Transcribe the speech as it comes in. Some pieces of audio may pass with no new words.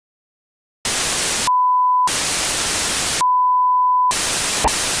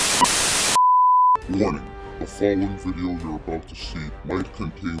Warning, the following video you're about to see might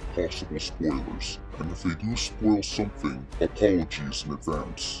contain possible spoilers, and if they do spoil something, apologies in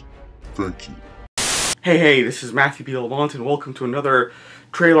advance. Thank you. Hey, this is Matthew B. Lamont, and welcome to another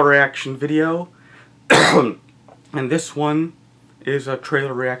trailer reaction video. And this one is a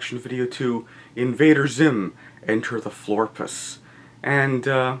trailer reaction video to INVADER ZIM, Enter the Florpus. And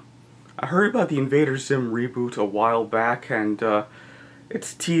I heard about the INVADER ZIM reboot a while back, and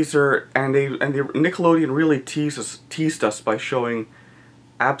its teaser, and the Nickelodeon really teased us by showing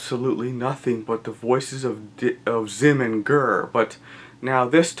absolutely nothing but the voices of Zim and Gur. But now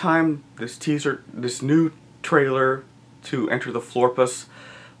this time, this new trailer to Enter the Florpus,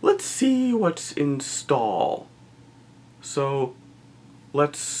 let's see what's in stall. So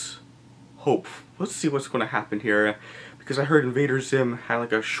let's see what's going to happen here, because I heard INVADER ZIM had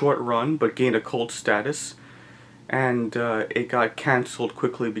like a short run but gained a cult status, and it got cancelled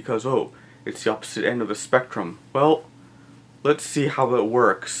quickly because, oh, it's the opposite end of the spectrum. Well, let's see how it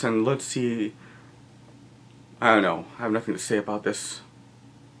works, and let's see. I don't know, I have nothing to say about this.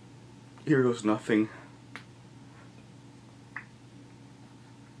 Here goes nothing.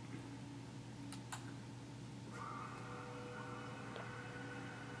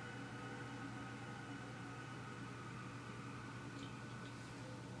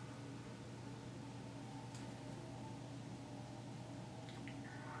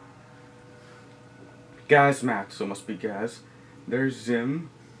 Gaz Matt, so it must be Gaz. There's Zim.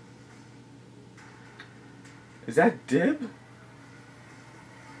 Is that Dib?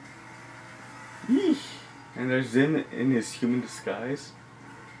 Yeesh. And there's Zim in his human disguise.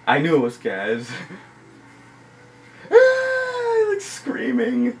 I knew it was Gaz. He looks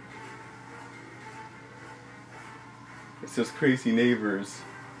screaming. It's those crazy neighbors.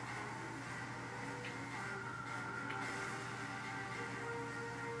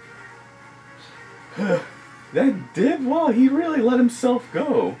 That Dib, wow, he really let himself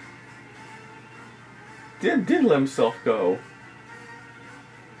go. Dib did let himself go.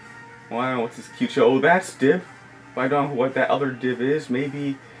 Well, I don't know what's this cute show. Oh, that's Dib. But I don't know what that other Dib is.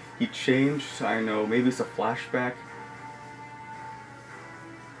 Maybe he changed. I know. Maybe it's a flashback.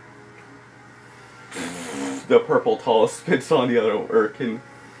 The purple tall spits on the other Urkin.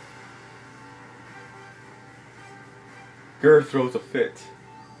 Gur throws a fit.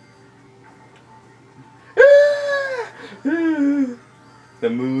 The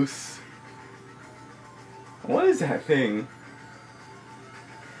moose. What is that thing?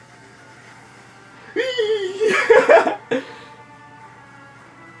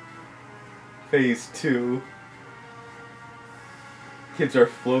 Phase 2. Kids are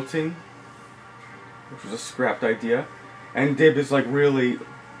floating, which was a scrapped idea. And Dib is like really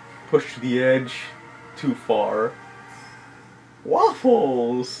pushed to the edge too far.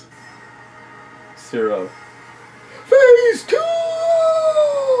 Waffles! Syrup. Phase 2!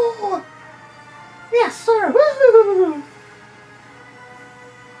 Yes, sir! Woo!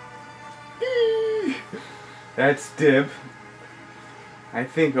 That's Dib. I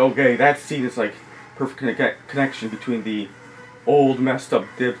think, okay, that scene is like perfect connection between the old messed up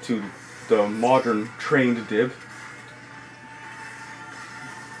Dib to the modern trained Dib.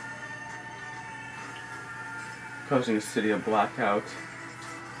 Causing a city of blackout.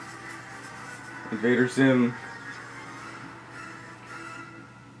 INVADER ZIM.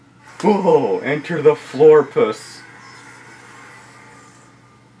 Whoa! Enter the Florpus.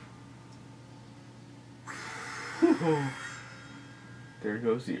 Whoa. There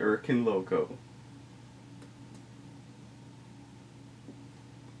goes the Urkin logo.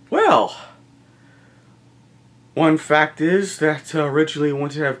 Well, one fact is that originally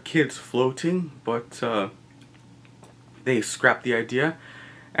wanted to have kids floating, but they scrapped the idea,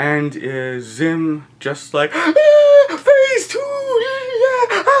 and Zim just like phase 2.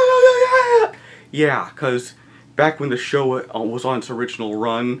 Yeah, because back when the show was on its original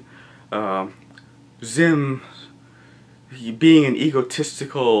run, Zim, being an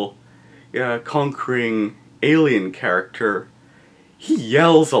egotistical, conquering alien character, he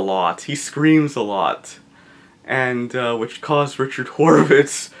yells a lot, he screams a lot, and which caused Richard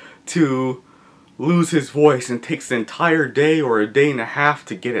Horvitz to lose his voice, and takes an entire day or a day and a half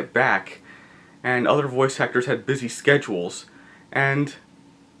to get it back, and other voice actors had busy schedules, and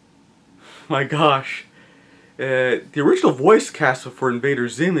my gosh, the original voice cast for INVADER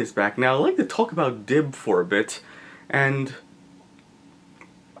ZIM is back. Now, I'd like to talk about Dib for a bit. And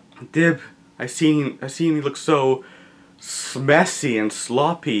Dib, I seen he looked so messy and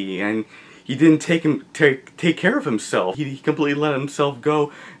sloppy, and he didn't take care of himself. He completely let himself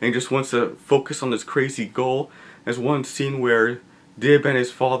go, and he just wants to focus on this crazy goal. There's one scene where Dib and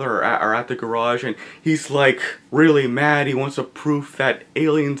his father are at the garage, and he's like really mad. He wants a proof that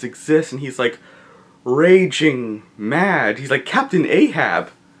aliens exist, and he's like raging mad. He's like Captain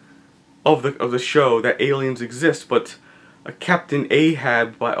Ahab of the show, that aliens exist, but a Captain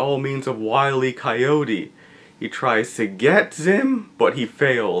Ahab by all means of Wile E. Coyote. He tries to get Zim, but he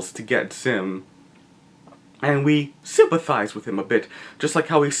fails to get Zim. And we sympathize with him a bit, just like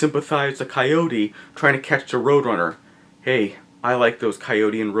how we sympathize the Coyote trying to catch the Roadrunner. Hey, I like those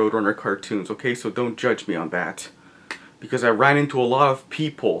Coyote and Roadrunner cartoons, okay? So don't judge me on that. Because I ran into a lot of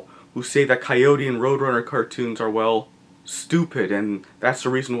people who say that Coyote and Roadrunner cartoons are, well, stupid, and that's the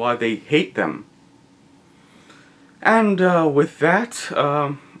reason why they hate them. And with that,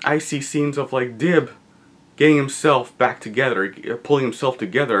 I see scenes of like Dib getting himself back together, pulling himself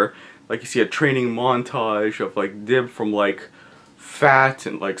together. Like you see a training montage of like Dib from like fat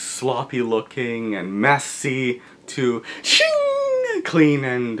and like sloppy looking and messy to shing, clean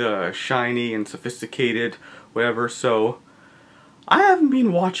and shiny and sophisticated, whatever. So I haven't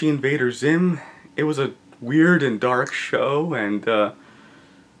been watching Invader Zim. It was a weird and dark show, and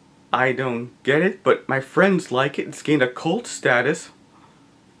I don't get it, but my friends like it. It's gained a cult status.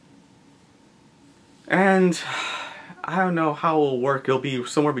 And I don't know how it'll work. It'll be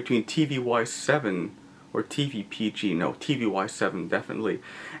somewhere between TVY7 or TVPG. No, TVY7 definitely.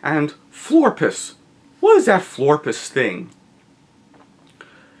 And Florpus. What is that Florpus thing?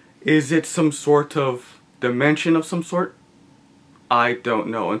 Is it some sort of dimension of some sort? I don't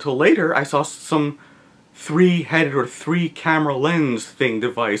know. Until later, I saw some three-headed or three-camera lens thing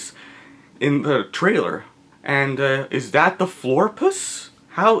device in the trailer. And is that the Florpus?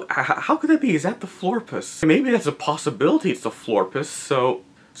 How could that be? Is that the Florpus? Maybe that's a possibility it's the Florpus. So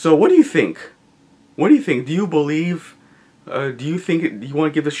what do you think? What do you think? Do you believe, do you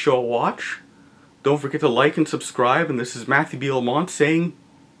want to give this show a watch? Don't forget to like and subscribe, and this is Matthew B. Lamont saying,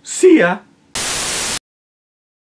 see ya!